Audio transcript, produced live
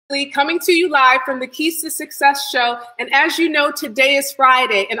coming to you live from the Keys to Success show. And as you know, today is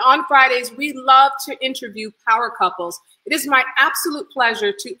Friday. And on Fridays, we love to interview power couples. It is my absolute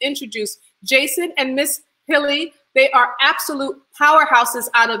pleasure to introduce Jason and Miss Hilly. They are absolute powerhouses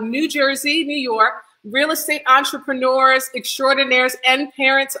out of New Jersey, New York, real estate entrepreneurs, extraordinaires, and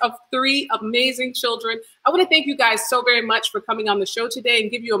parents of 3 amazing children. I want to thank you guys so very much for coming on the show today and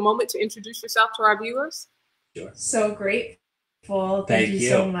give you a moment to introduce yourself to our viewers. Sure. So grateful. Thank you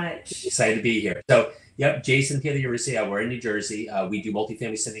so much. Excited to be here. So, yep, Jason Hilly, we're in New Jersey. We do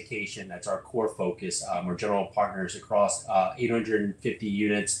multifamily syndication. That's our core focus. We're general partners across 850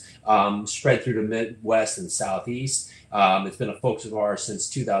 units spread through the Midwest and Southeast. It's been a focus of ours since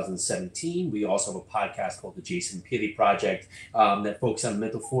 2017. We also have a podcast called the Jason Hilly Project that focuses on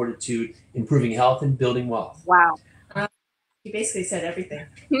mental fortitude, improving health, and building wealth. Wow. You basically said everything.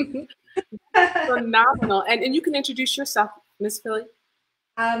 Phenomenal. And you can introduce yourself, Miss Hilly.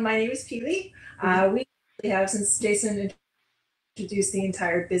 My name is Peely. We have, since Jason introduced the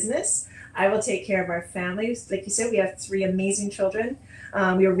entire business, I will take care of our families. Like you said, we have 3 amazing children.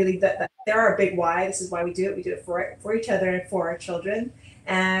 We are really, they're our big why. This is why we do it. We do it for each other and for our children.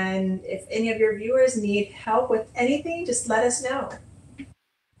 And if any of your viewers need help with anything, just let us know.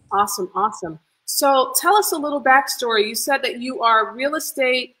 Awesome, awesome. So tell us a little backstory. You said that you are real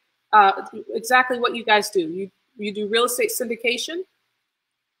estate, exactly what you guys do. You do real estate syndication?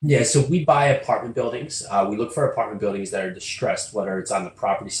 Yeah, so we buy apartment buildings. We look for apartment buildings that are distressed, whether it's on the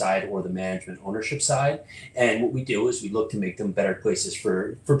property side or the management ownership side. And what we do is we look to make them better places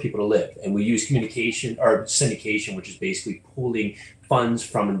for people to live. And we use communication or syndication, which is basically pooling funds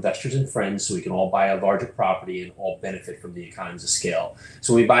from investors and friends so we can all buy a larger property and all benefit from the economies of scale.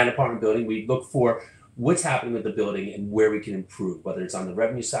 So when we buy an apartment building, we look for what's happening with the building and where we can improve, whether it's on the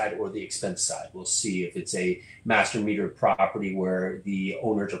revenue side or the expense side. We'll see if it's a master meter property where the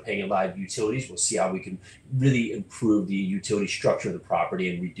owners are paying a lot of utilities. We'll see how we can really improve the utility structure of the property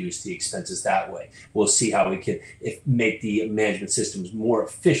and reduce the expenses that way. We'll see how we can make the management systems more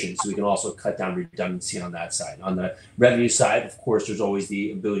efficient so we can also cut down redundancy on that side. On the revenue side, of course, there's always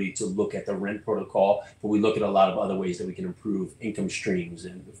the ability to look at the rent protocol, but we look at a lot of other ways that we can improve income streams,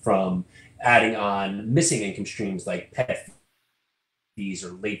 and from adding on missing income streams like pet fees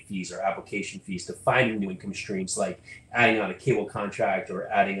or late fees or application fees to finding new income streams like adding on a cable contract or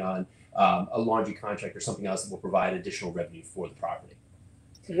adding on a laundry contract or something else that will provide additional revenue for the property.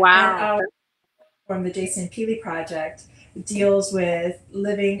 Wow. And from the Jason Peely Project deals with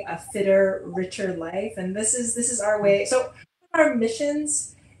living a fitter, richer life. And this is our way. So our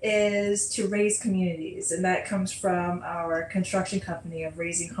missions is to raise communities, and that comes from our construction company of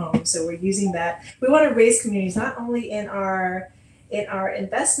Raising Homes. So we're using that. We want to raise communities not only in our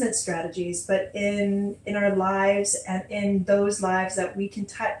investment strategies, but in our lives and in those lives that we can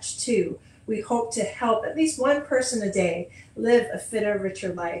touch too. We hope to help at least one person a day live a fitter,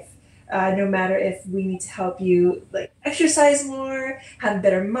 richer life. No matter if we need to help you like exercise more, have a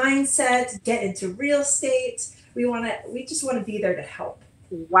better mindset, get into real estate. We just want to be there to help.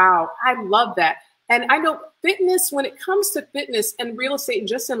 Wow, I love that. And I know fitness, when it comes to fitness and real estate and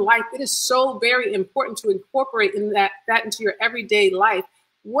just in life, it is so very important to incorporate that into your everyday life.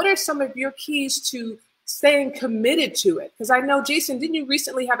 What are some of your keys to staying committed to it? Because I know, Jason, didn't you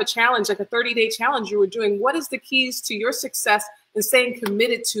recently have a challenge, like a 30-day challenge you were doing? What is the keys to your success in staying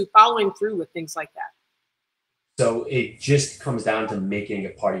committed to following through with things like that? So it just comes down to making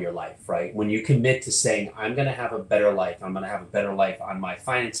it part of your life, right? When you commit to saying, I'm going to have a better life, I'm going to have a better life on my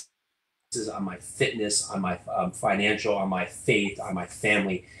finances, on my fitness, on my financial, on my faith, on my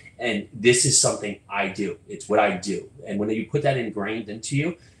family. And this is something I do. It's what I do. And when you put that ingrained into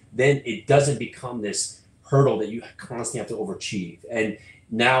you, then it doesn't become this hurdle that you constantly have to overachieve. And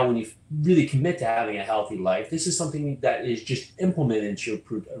now when you really commit to having a healthy life, this is something that is just implemented into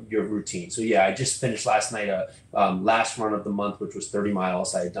your routine. So yeah, I just finished last night a last run of the month, which was 30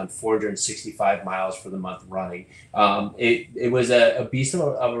 miles. I had done 465 miles for the month running. It was a beast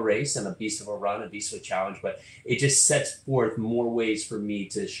of a race and a beast of a run, a beast of a challenge, but it just sets forth more ways for me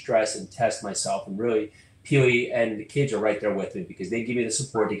to stress and test myself. And really, Peely and the kids are right there with me because they give me the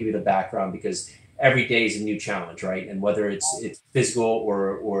support, they give me the background, because every day is a new challenge, right? And whether it's physical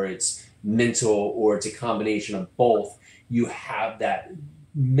or it's mental or it's a combination of both, you have that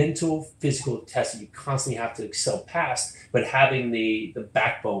mental, physical test that you constantly have to excel past, but having the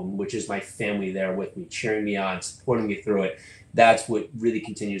backbone, which is my family there with me, cheering me on, supporting me through it, that's what really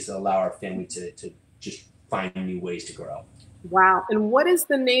continues to allow our family to just find new ways to grow. Wow. And what is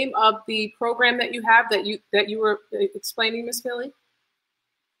the name of the program that you have that you were explaining, Ms. Peely?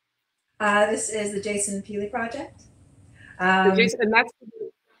 This is the Jason Peely Project. And that's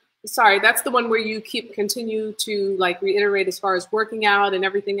Sorry, that's the one where you continue to like reiterate as far as working out and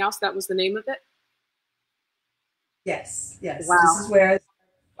everything else. That was the name of it? Yes, yes. Wow. This is where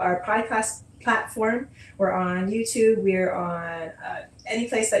our podcast platform, we're on YouTube, we're on any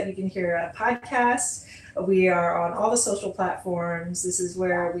place that you can hear a podcast. We are on all the social platforms. This is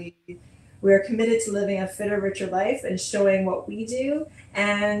where we're committed to living a fitter, richer life and showing what we do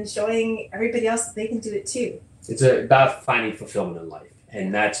and showing everybody else that they can do it too. It's about finding fulfillment in life.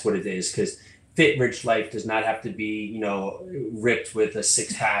 And that's what it is, because fit, rich life does not have to be, you know, ripped with a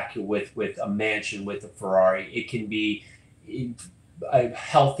six-pack, with a mansion, with a Ferrari. It can be a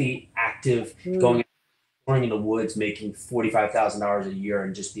healthy, active, going in the woods, making $45,000 a year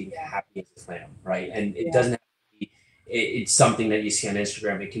and just being happy as a clam, right? And it doesn't have to be, it's something that you see on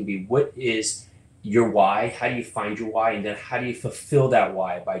Instagram. It can be, what is your why? How do you find your why? And then how do you fulfill that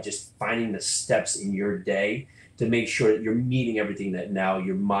why by just finding the steps in your day to make sure that you're meeting everything that now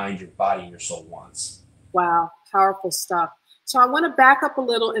your mind, your body, and your soul wants. Wow, powerful stuff. So I want to back up a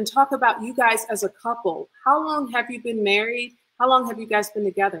little and talk about you guys as a couple. How long have you been married? How long have you guys been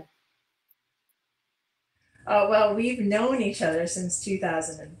together? Well, we've known each other since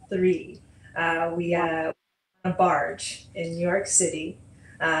 2003. We on a barge in New York City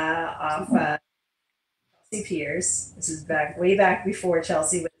off Chelsea Piers. This is way back before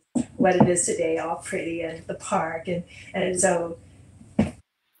Chelsea was what it is today, all pretty and the park, and it's so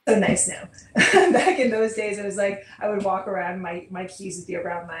nice now. Back in those days, it was like I would walk around, my keys would be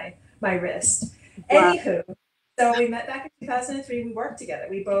around my wrist. Wow. Anywho, so we met back in 2003. We worked together.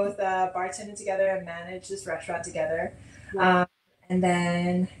 We both bartended together and managed this restaurant together. Wow. And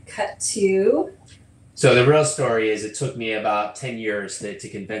then cut to. So the real story is, it took me about 10 years to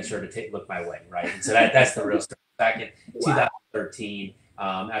convince her to look my way, right? And so that's the real story. Back in 2013.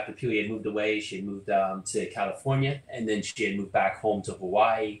 After Pili had moved away, she had moved to California, and then she had moved back home to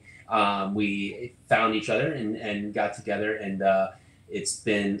Hawaii. We found each other and got together, and it's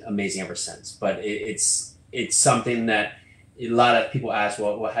been amazing ever since. But it's something that a lot of people ask,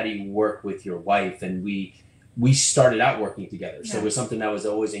 well, how do you work with your wife? And we started out working together, so it was something that was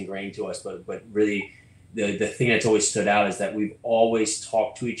always ingrained to us. But really, the thing that's always stood out is that we've always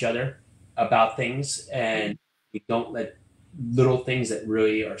talked to each other about things, and we don't let little things that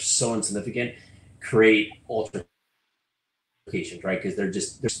really are so insignificant create altercations, right? Because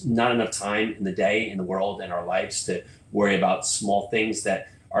there's not enough time in the day, in the world, in our lives to worry about small things that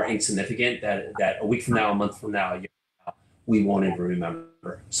are insignificant, that a week from now, a month from now, a year from now, we won't even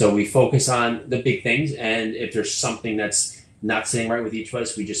remember. So we focus on the big things, and if there's something that's not sitting right with each of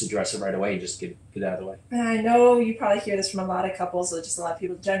us, we just address it right away and just get it out of the way. And I know you probably hear this from a lot of couples, or just a lot of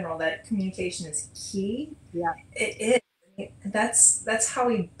people in general, that communication is key. Yeah, it is. That's how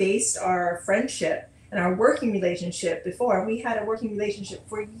we based our friendship and our working relationship before. We had a working relationship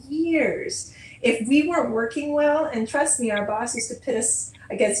for years. If we weren't working well, and trust me, our boss used to pit us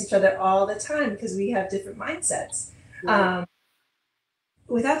against each other all the time because we have different mindsets. Yeah.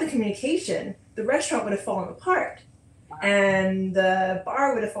 Without the communication, the restaurant would have fallen apart, and the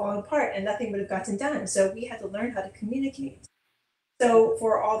bar would have fallen apart, and nothing would have gotten done. So we had to learn how to communicate. So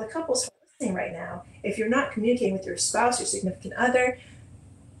for all the couples right now, if you're not communicating with your spouse, your significant other,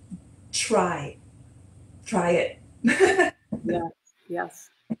 try it. Yes,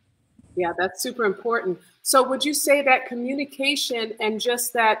 that's super important. So would you say that communication and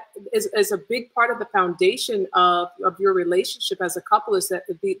just that is a big part of the foundation of your relationship as a couple, is that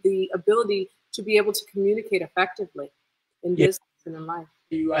the ability to be able to communicate effectively in business and in life?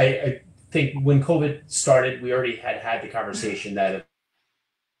 I think when COVID started, we already had the conversation that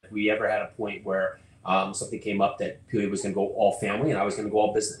if we ever had a point where something came up that Pili was going to go all family and I was going to go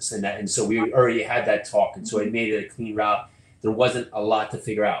all business, and so we already had that talk, and so it made it a clean route. There wasn't a lot to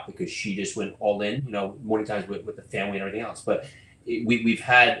figure out because she just went all in, morning times with the family and everything else. But we've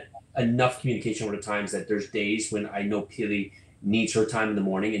had enough communication over the times that there's days when I know Pili needs her time in the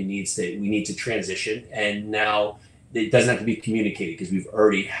morning and we need to transition, and now it doesn't have to be communicated because we've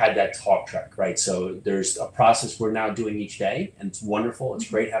already had that talk track, right? So there's a process we're now doing each day, and it's wonderful. It's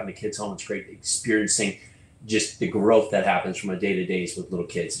great having the kids home. It's great experiencing just the growth that happens from a day-to-days with little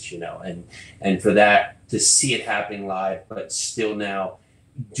kids, as you know. And for that, to see it happening live, but still now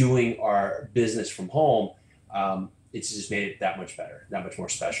doing our business from home, it's just made it that much better, that much more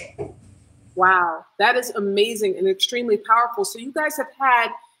special. Wow, that is amazing and extremely powerful. So you guys have had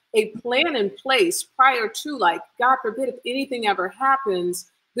a plan in place prior to, like, God forbid, if anything ever happens,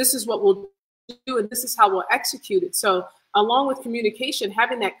 this is what we'll do and this is how we'll execute it. So along with communication,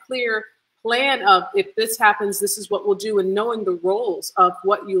 having that clear plan of, if this happens, this is what we'll do, and knowing the roles of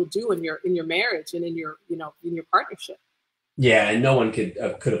what you'll do in your marriage and in your, in your partnership. Yeah, and no one could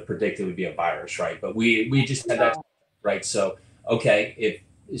have predicted it would be a virus, right? But we just had that, right? So okay, if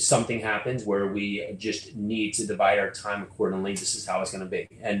something happens where we just need to divide our time accordingly, this is how it's going to be,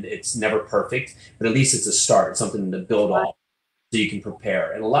 and it's never perfect, but at least it's a start. It's something to build Right. off, so you can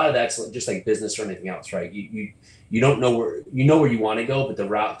prepare. And a lot of that's just like business or anything else, right? You don't know where you want to go, but the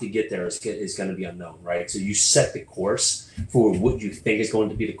route to get there is going to be unknown, right? So you set the course for what you think is going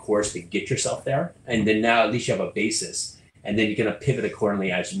to be the course to get yourself there, and then now at least you have a basis, and then you're going to pivot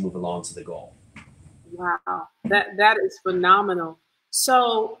accordingly as you move along to the goal. Wow, that is phenomenal.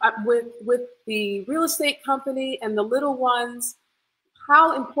 So, with the real estate company and the little ones,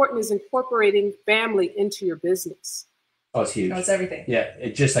 how important is incorporating family into your business? Oh, it's huge. No, it's everything. Yeah,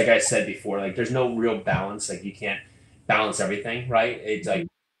 it just like I said before, like there's no real balance. Like you can't balance everything, right? It's like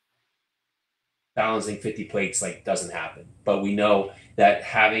balancing 50 plates like doesn't happen. But we know that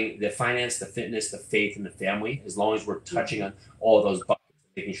having the finance, the fitness, the faith, and the family, as long as we're touching on all of those buckets,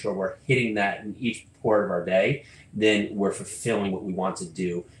 making sure we're hitting that in each part of our day, then we're fulfilling what we want to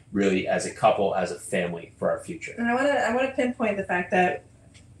do really as a couple, as a family for our future. And I want to pinpoint the fact that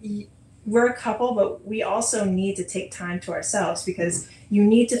we're a couple, but we also need to take time to ourselves because you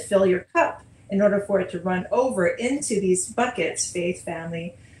need to fill your cup in order for it to run over into these buckets, faith,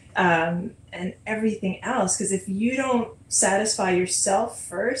 family, and everything else. Because if you don't satisfy yourself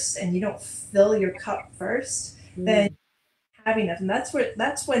first and you don't fill your cup first, then you don't have enough. And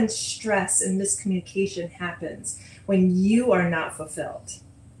that's when stress and miscommunication happens, when you are not fulfilled.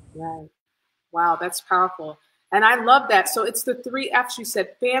 Right. Wow, that's powerful. And I love that. So it's the three F's you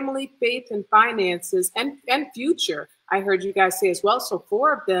said: family, faith, and finances, and future. I heard you guys say as well. So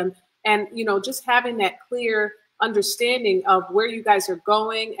four of them. And just having that clear understanding of where you guys are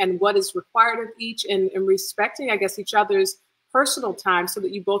going and what is required of each, and respecting, I guess, each other's personal time so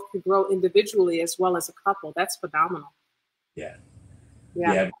that you both could grow individually as well as a couple. That's phenomenal. Yeah.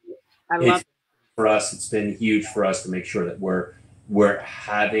 Yeah. Yeah. I love it. For us, it's been huge for us to make sure that we're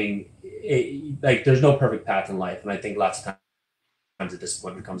having like there's no perfect path in life, and I think lots of times the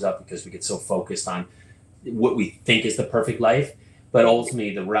disappointment comes up because we get so focused on what we think is the perfect life, but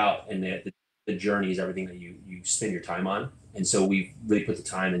ultimately the route and the journey is everything that you spend your time on. And so we've really put the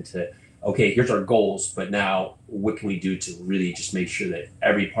time into, okay, here's our goals, but now what can we do to really just make sure that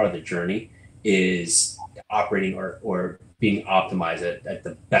every part of the journey is operating or being optimized at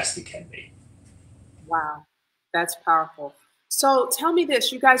the best it can be. Wow, that's powerful. So tell me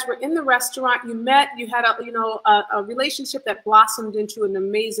this: you guys were in the restaurant, you met, you had a relationship that blossomed into an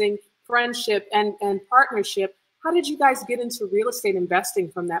amazing friendship and partnership. How did you guys get into real estate investing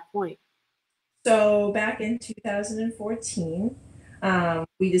from that point? So back in 2014,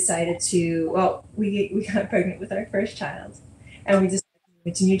 we decided we got pregnant with our first child, and we decided to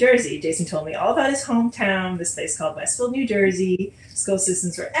move to New Jersey. Jason told me all about his hometown, this place called Westfield, New Jersey. School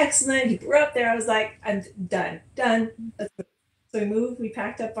systems were excellent. He grew up there. I was like, I'm done. Let's move. So we moved. We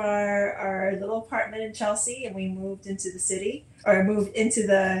packed up our little apartment in Chelsea, and we moved into the city, or moved into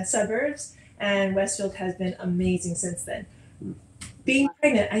the suburbs. And Westfield has been amazing since then. Being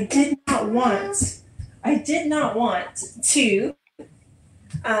pregnant, I did not want to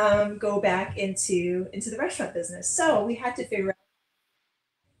go back into the restaurant business. So we had to figure out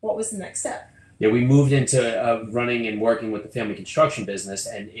what was the next step. Yeah, we moved into running and working with the family construction business,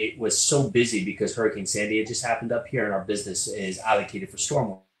 and it was so busy because Hurricane Sandy had just happened up here, and our business is allocated for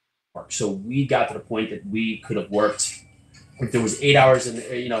storm work. So we got to the point that we could have worked, if there was 8 hours and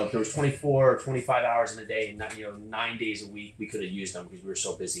if there was 24 or 25 hours in a day, and 9 days a week, we could have used them because we were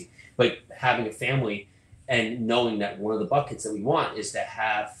so busy. But having a family and knowing that one of the buckets that we want is to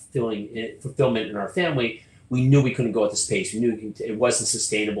have fulfillment in our family, we knew we couldn't go at this pace. We knew it wasn't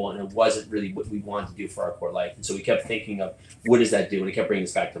sustainable, and it wasn't really what we wanted to do for our core life. And so we kept thinking of, what does that do? And it kept bringing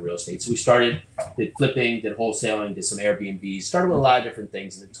us back to real estate. So we did flipping, did wholesaling, did some Airbnbs, started with a lot of different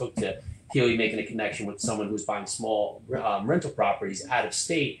things. And it took to Healy making a connection with someone who was buying small rental properties out of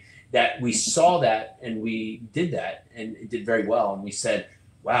state, that we saw that and we did that, and it did very well. And we said,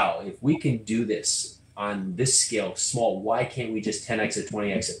 wow, if we can do this on this scale, small, why can't we just 10 exit,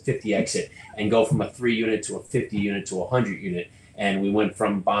 20 exit, 50 exit, and go from a 3 unit to a 50 unit to a 100 unit? And we went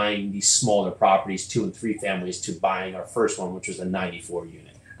from buying these smaller properties, 2 and 3 families, to buying our first one, which was a 94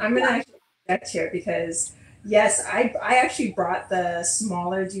 unit. I'm going to actually object here because, yes, I actually brought the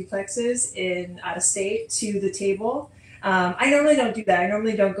smaller duplexes out of state to the table. I normally don't do that. I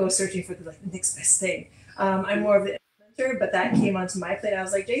normally don't go searching for the next best thing. I'm more of the implementer, but that came onto my plate. I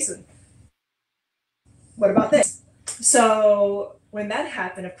was like, Jason, what about this? So when that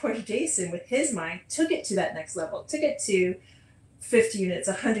happened, of course, Jason, with his mind, took it to that next level, took it to 50 units,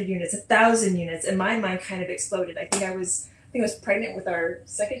 100 units, 1,000 units, and my mind kind of exploded. I think I was think I was pregnant with our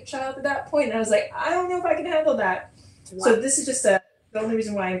second child at that point, and I was like, I don't know if I can handle that. Wow. So this is just the only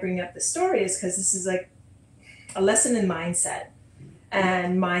reason why I'm bringing up this story is because this is like a lesson in mindset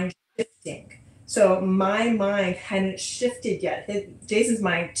and mind shifting. So my mind hadn't shifted yet. Jason's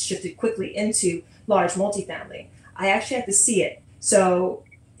mind shifted quickly into large multifamily. I actually had to see it. So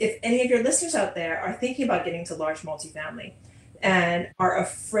if any of your listeners out there are thinking about getting to large multifamily and are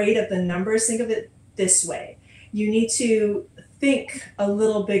afraid of the numbers, think of it this way. You need to think a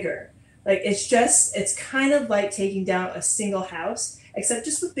little bigger. Like it's kind of like taking down a single house, except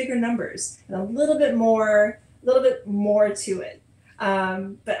just with bigger numbers and a little bit more to it.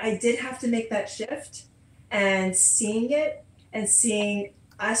 But I did have to make that shift, and seeing it and seeing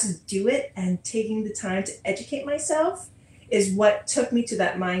us do it and taking the time to educate myself is what took me to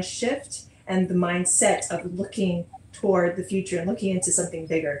that mind shift and the mindset of looking toward the future and looking into something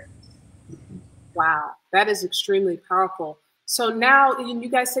bigger. Wow, that is extremely powerful. So now you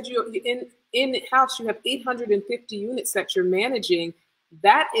guys said you in house you have 850 units that you're managing.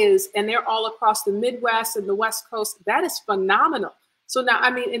 That is, and they're all across the Midwest and the West Coast. That is phenomenal. So now,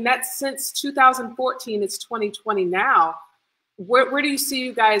 I mean, and that's since 2014, it's 2020 now. Where do you see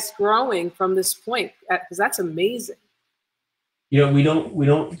you guys growing from this point? Because that's amazing. You know, we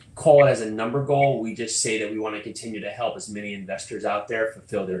don't call it as a number goal. We just say that we want to continue to help as many investors out there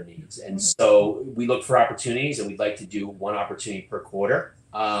fulfill their needs. And so we look for opportunities, and we'd like to do one opportunity per quarter.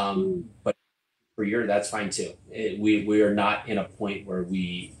 But per year, that's fine too. We are not in a point where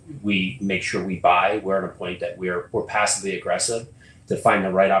we make sure we buy. We're at a point that we're passively aggressive to find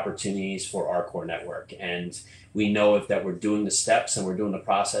the right opportunities for our core network. And we know that we're doing the steps and we're doing the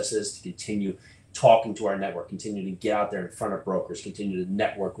processes to continue talking to our network, continue to get out there in front of brokers, continue to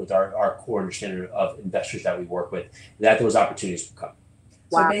network with our core understanding of investors that we work with, that those opportunities will come.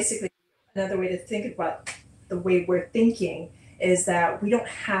 Wow. So basically, another way to think about the way we're thinking is that we don't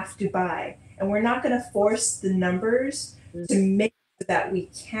have to buy, and we're not going to force the numbers to make sure that we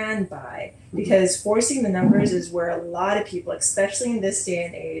can buy, because forcing the numbers is where a lot of people, especially in this day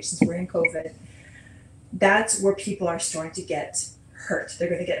and age, since we're in COVID, that's where people are starting to get hurt. They're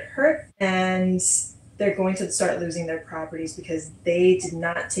going to get hurt, and they're going to start losing their properties because they did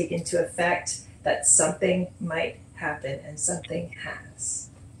not take into effect that something might happen, and something has.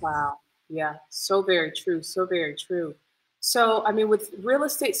 Wow. Yeah. So very true. So very true. So, I mean, with real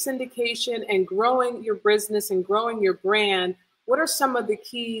estate syndication and growing your business and growing your brand, what are some of the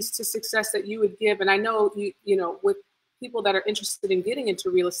keys to success that you would give? And I know you know, with people that are interested in getting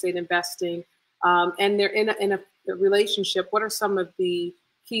into real estate investing, and they're in a relationship, what are some of the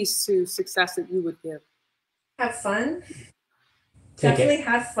keys to success that you would give? Have fun. Definitely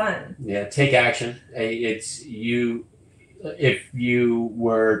have fun. Yeah, take action. It's you. If you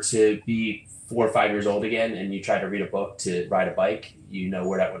were to be 4 or 5 years old again and you tried to read a book to ride a bike, you know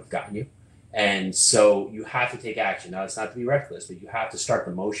where that would have gotten you. And so you have to take action. Now, it's not to be reckless, but you have to start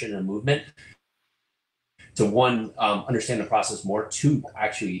the motion and movement to one, understand the process more, two,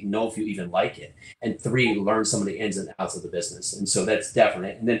 actually know if you even like it, and three, learn some of the ins and outs of the business. And so that's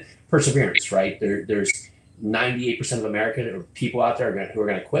definite. And then perseverance, right? There's 98% of America or people out there who are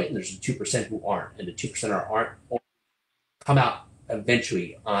going to quit, and there's 2% who aren't. And the 2% who aren't come out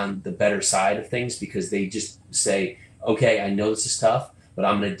eventually on the better side of things because they just say, okay, I know this is tough, but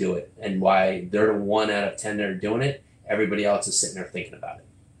I'm going to do it. And why they're the 1 out of 10 that are doing it, everybody else is sitting there thinking about it.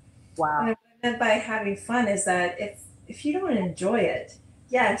 Wow. And what I meant by having fun is that if you don't enjoy it,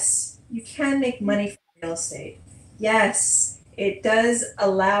 yes, you can make money from real estate. Yes, it does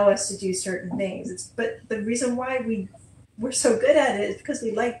allow us to do certain things. But the reason why we're so good at it is because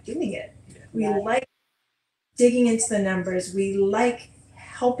we like doing it. We like digging into the numbers. We like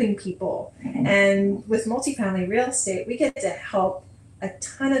helping people. And with multifamily real estate, we get to help a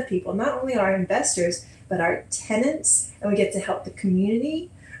ton of people, not only our investors, but our tenants, and we get to help the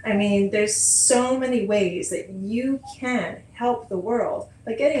community. I mean, there's so many ways that you can help the world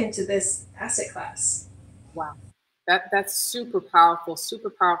by getting into this asset class. Wow. That's super powerful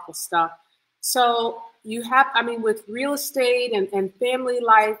stuff. So you have, I mean, with real estate and family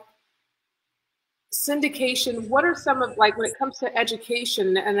life, syndication, what are some of, like, when it comes to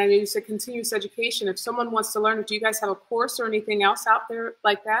education, and I know you said continuous education, if someone wants to learn, do you guys have a course or anything else out there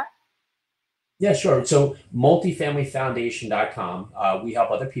like that? Yeah, sure. So multifamilyfoundation.com, we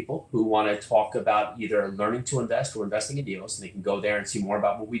help other people who want to talk about either learning to invest or investing in deals, and they can go there and see more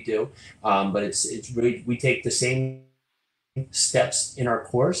about what we do. But it's really, we take the same steps in our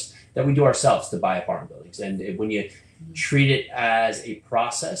course that we do ourselves to buy apartment buildings. And when you treat it as a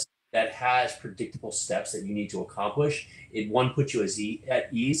process, that has predictable steps that you need to accomplish, it one puts you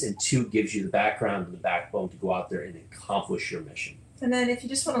at ease, and two gives you the background and the backbone to go out there and accomplish your mission. And then if you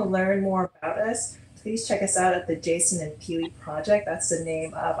just want to learn more about us, please check us out at the Jason and Peely Project. That's the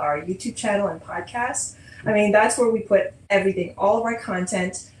name of our YouTube channel and podcast. I mean, that's where we put everything, all of our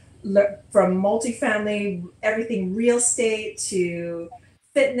content, from multifamily, everything real estate to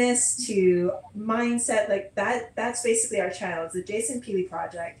fitness to mindset, like that. That's basically our channel. It's the Jason Peely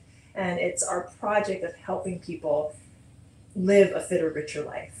Project, and it's our project of helping people live a fitter, richer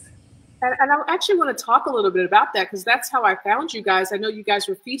life. And I actually want to talk a little bit about that, because that's how I found you guys. I know you guys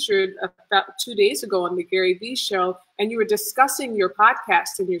were featured about 2 days ago on the Gary Vee show, and you were discussing your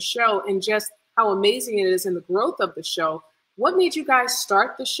podcast and your show and just how amazing it is and the growth of the show. What made you guys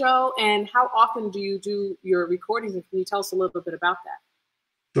start the show, and how often do you do your recordings? And can you tell us a little bit about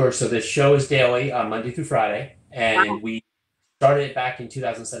that? Sure. So the show is daily, Monday through Friday, and we started it back in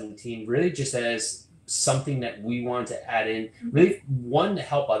 2017, really just as something that we wanted to add in, really one to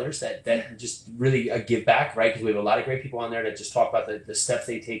help others that just really give back, right? Because we have a lot of great people on there that just talk about the steps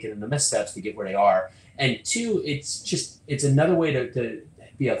they've taken and the missteps to get where they are. And two, it's another way to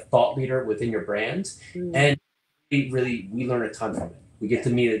be a thought leader within your brand. And we learn a ton from it. We get to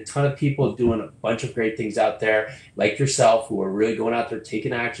meet a ton of people doing a bunch of great things out there, like yourself, who are really going out there,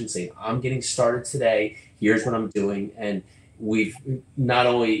 taking action, saying, I'm getting started today. Here's what I'm doing. And we've not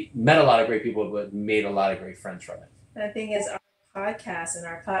only met a lot of great people, but made a lot of great friends from it. And the thing is, our podcast and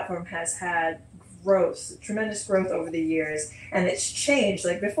our platform has had growth, tremendous growth over the years. And it's changed.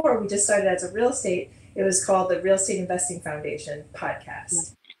 Like before, we just started as a real estate. It was called the Real Estate Investing Foundation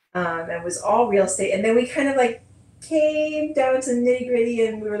podcast. It was all real estate. And then we kind of like came down to nitty gritty,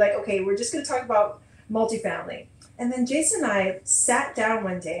 and we were like, okay, we're just going to talk about multifamily. And then Jason and I sat down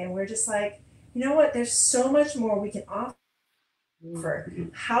one day and we're just like, you know what? There's so much more we can offer.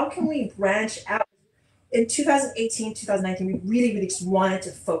 How can we branch out? In 2018, 2019, we really just wanted to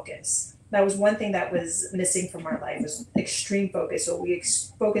focus. That was one thing that was missing from our life, was extreme focus. So we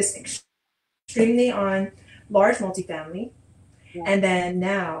focused extremely on large multifamily. And then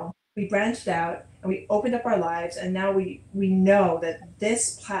now we branched out and we opened up our lives, and now we know that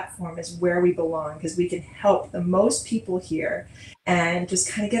this platform is where we belong, because we can help the most people here and just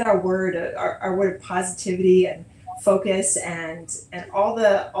kind of get our word of positivity and focus and all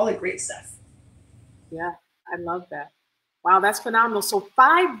the great stuff. Yeah, I love that. Wow, that's phenomenal. So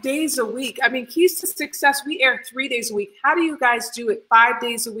 5 days a week. I mean, Keys to Success, we air 3 days a week. How do you guys do it 5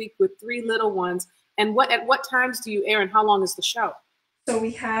 days a week with 3 little ones? And at what times do you air, and how long is the show? So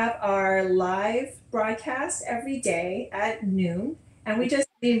we have our live broadcast every day at noon. And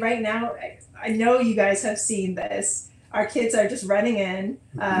right now, I know you guys have seen this. Our kids are just running in,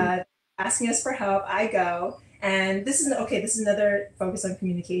 asking us for help. I go. And this is another focus on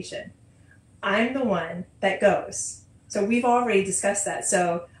communication. I'm the one that goes. So we've already discussed that.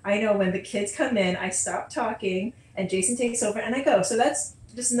 So I know when the kids come in, I stop talking and Jason takes over and I go. So that's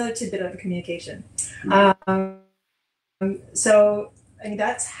just another tidbit of the communication. So I mean,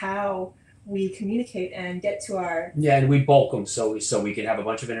 that's how we communicate and get to our... Yeah, and we bulk them so we can have a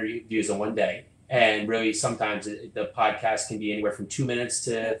bunch of interviews in one day. And really, sometimes the podcast can be anywhere from 2 minutes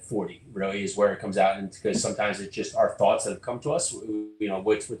to 40, really, is where it comes out. And because sometimes it's just our thoughts that have come to us, you know,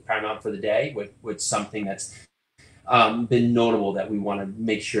 what's paramount for the day, with something that's been notable that we want to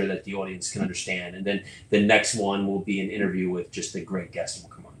make sure that the audience can understand. And then the next one will be an interview with just a great guest who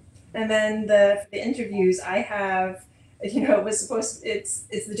will come on. And then the interviews, I have... You know, it's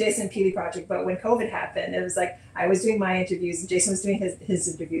the Jason Peely Project, but when COVID happened, it was like I was doing my interviews and Jason was doing his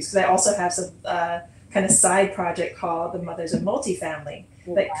interviews, because I also have some kind of side project called the Mothers of Multifamily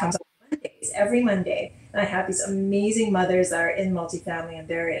that comes on Mondays, every Monday. And I have these amazing mothers that are in multifamily, and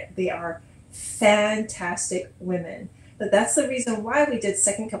they are fantastic women. But that's the reason why we did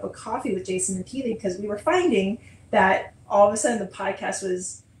Second Cup of Coffee with Jason and Peely, because we were finding that all of a sudden the podcast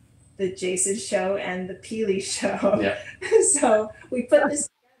was the Jason show and the Peely show. Yeah. So we put this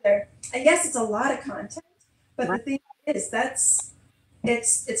together. And yes, it's a lot of content, but the thing is,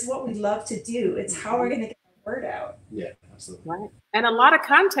 it's what we love to do. It's how we're going to get the word out. Yeah, absolutely. Right. And a lot of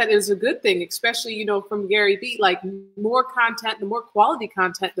content is a good thing, especially, you know, from Gary Vee. Like, more content, the more quality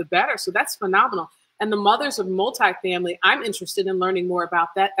content, the better. So that's phenomenal. And the Mothers of Multifamily, I'm interested in learning more about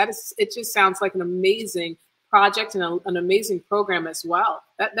that. It just sounds like an amazing project and an amazing program as well.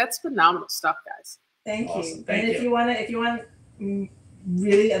 That's phenomenal stuff, guys. Thank you. And if you want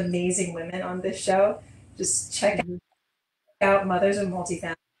really amazing women on this show, just check out Mothers of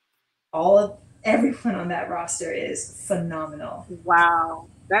Multifamily. Everyone on that roster is phenomenal. Wow,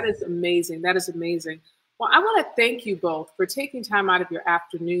 that is amazing. That is amazing. Well, I want to thank you both for taking time out of your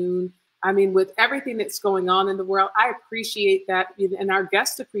afternoon. I mean, with everything that's going on in the world, I appreciate that, and our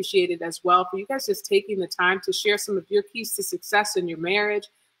guests appreciate it as well. For you guys just taking the time to share some of your keys to success in your marriage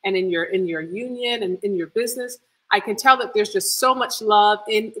and in your union and in your business. I can tell that there's just so much love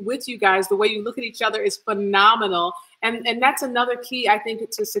in with you guys. The way you look at each other is phenomenal, and that's another key, I think,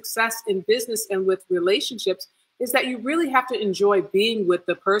 to success in business and with relationships, is that you really have to enjoy being with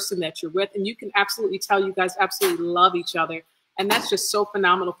the person that you're with, and you can absolutely tell you guys absolutely love each other. And that's just so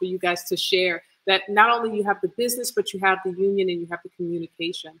phenomenal for you guys to share, that not only you have the business, but you have the union and you have the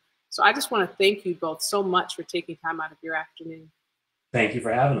communication. So I just want to thank you both so much for taking time out of your afternoon. Thank you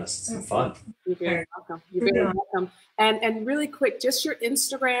for having us. It's been fun. You're very welcome. You're very welcome. And really quick, just your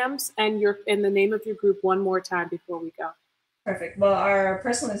Instagrams and the name of your group one more time before we go. Perfect. Well, our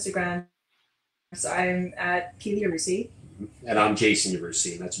personal Instagram, so I'm at Pili Arusi. And I'm Jason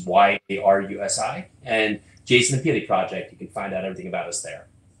Arusi, and that's YARUSI. And Jason and Pili Project, you can find out everything about us there.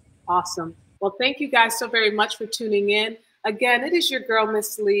 Awesome. Well, thank you guys so very much for tuning in. Again, it is your girl,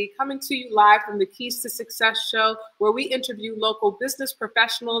 Miss Lee, coming to you live from the Keys to Success show, where we interview local business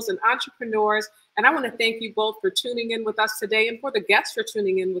professionals and entrepreneurs. And I want to thank you both for tuning in with us today, and for the guests for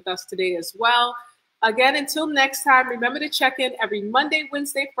tuning in with us today as well. Again, until next time, remember to check in every Monday,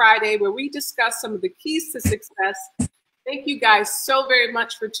 Wednesday, Friday, where we discuss some of the keys to success. Thank you guys so very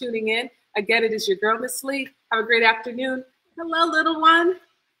much for tuning in. Again, it is your girl, Miss Lee. Have a great afternoon. Hello, little one.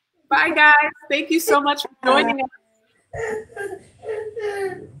 Bye, guys. Thank you so much for joining us.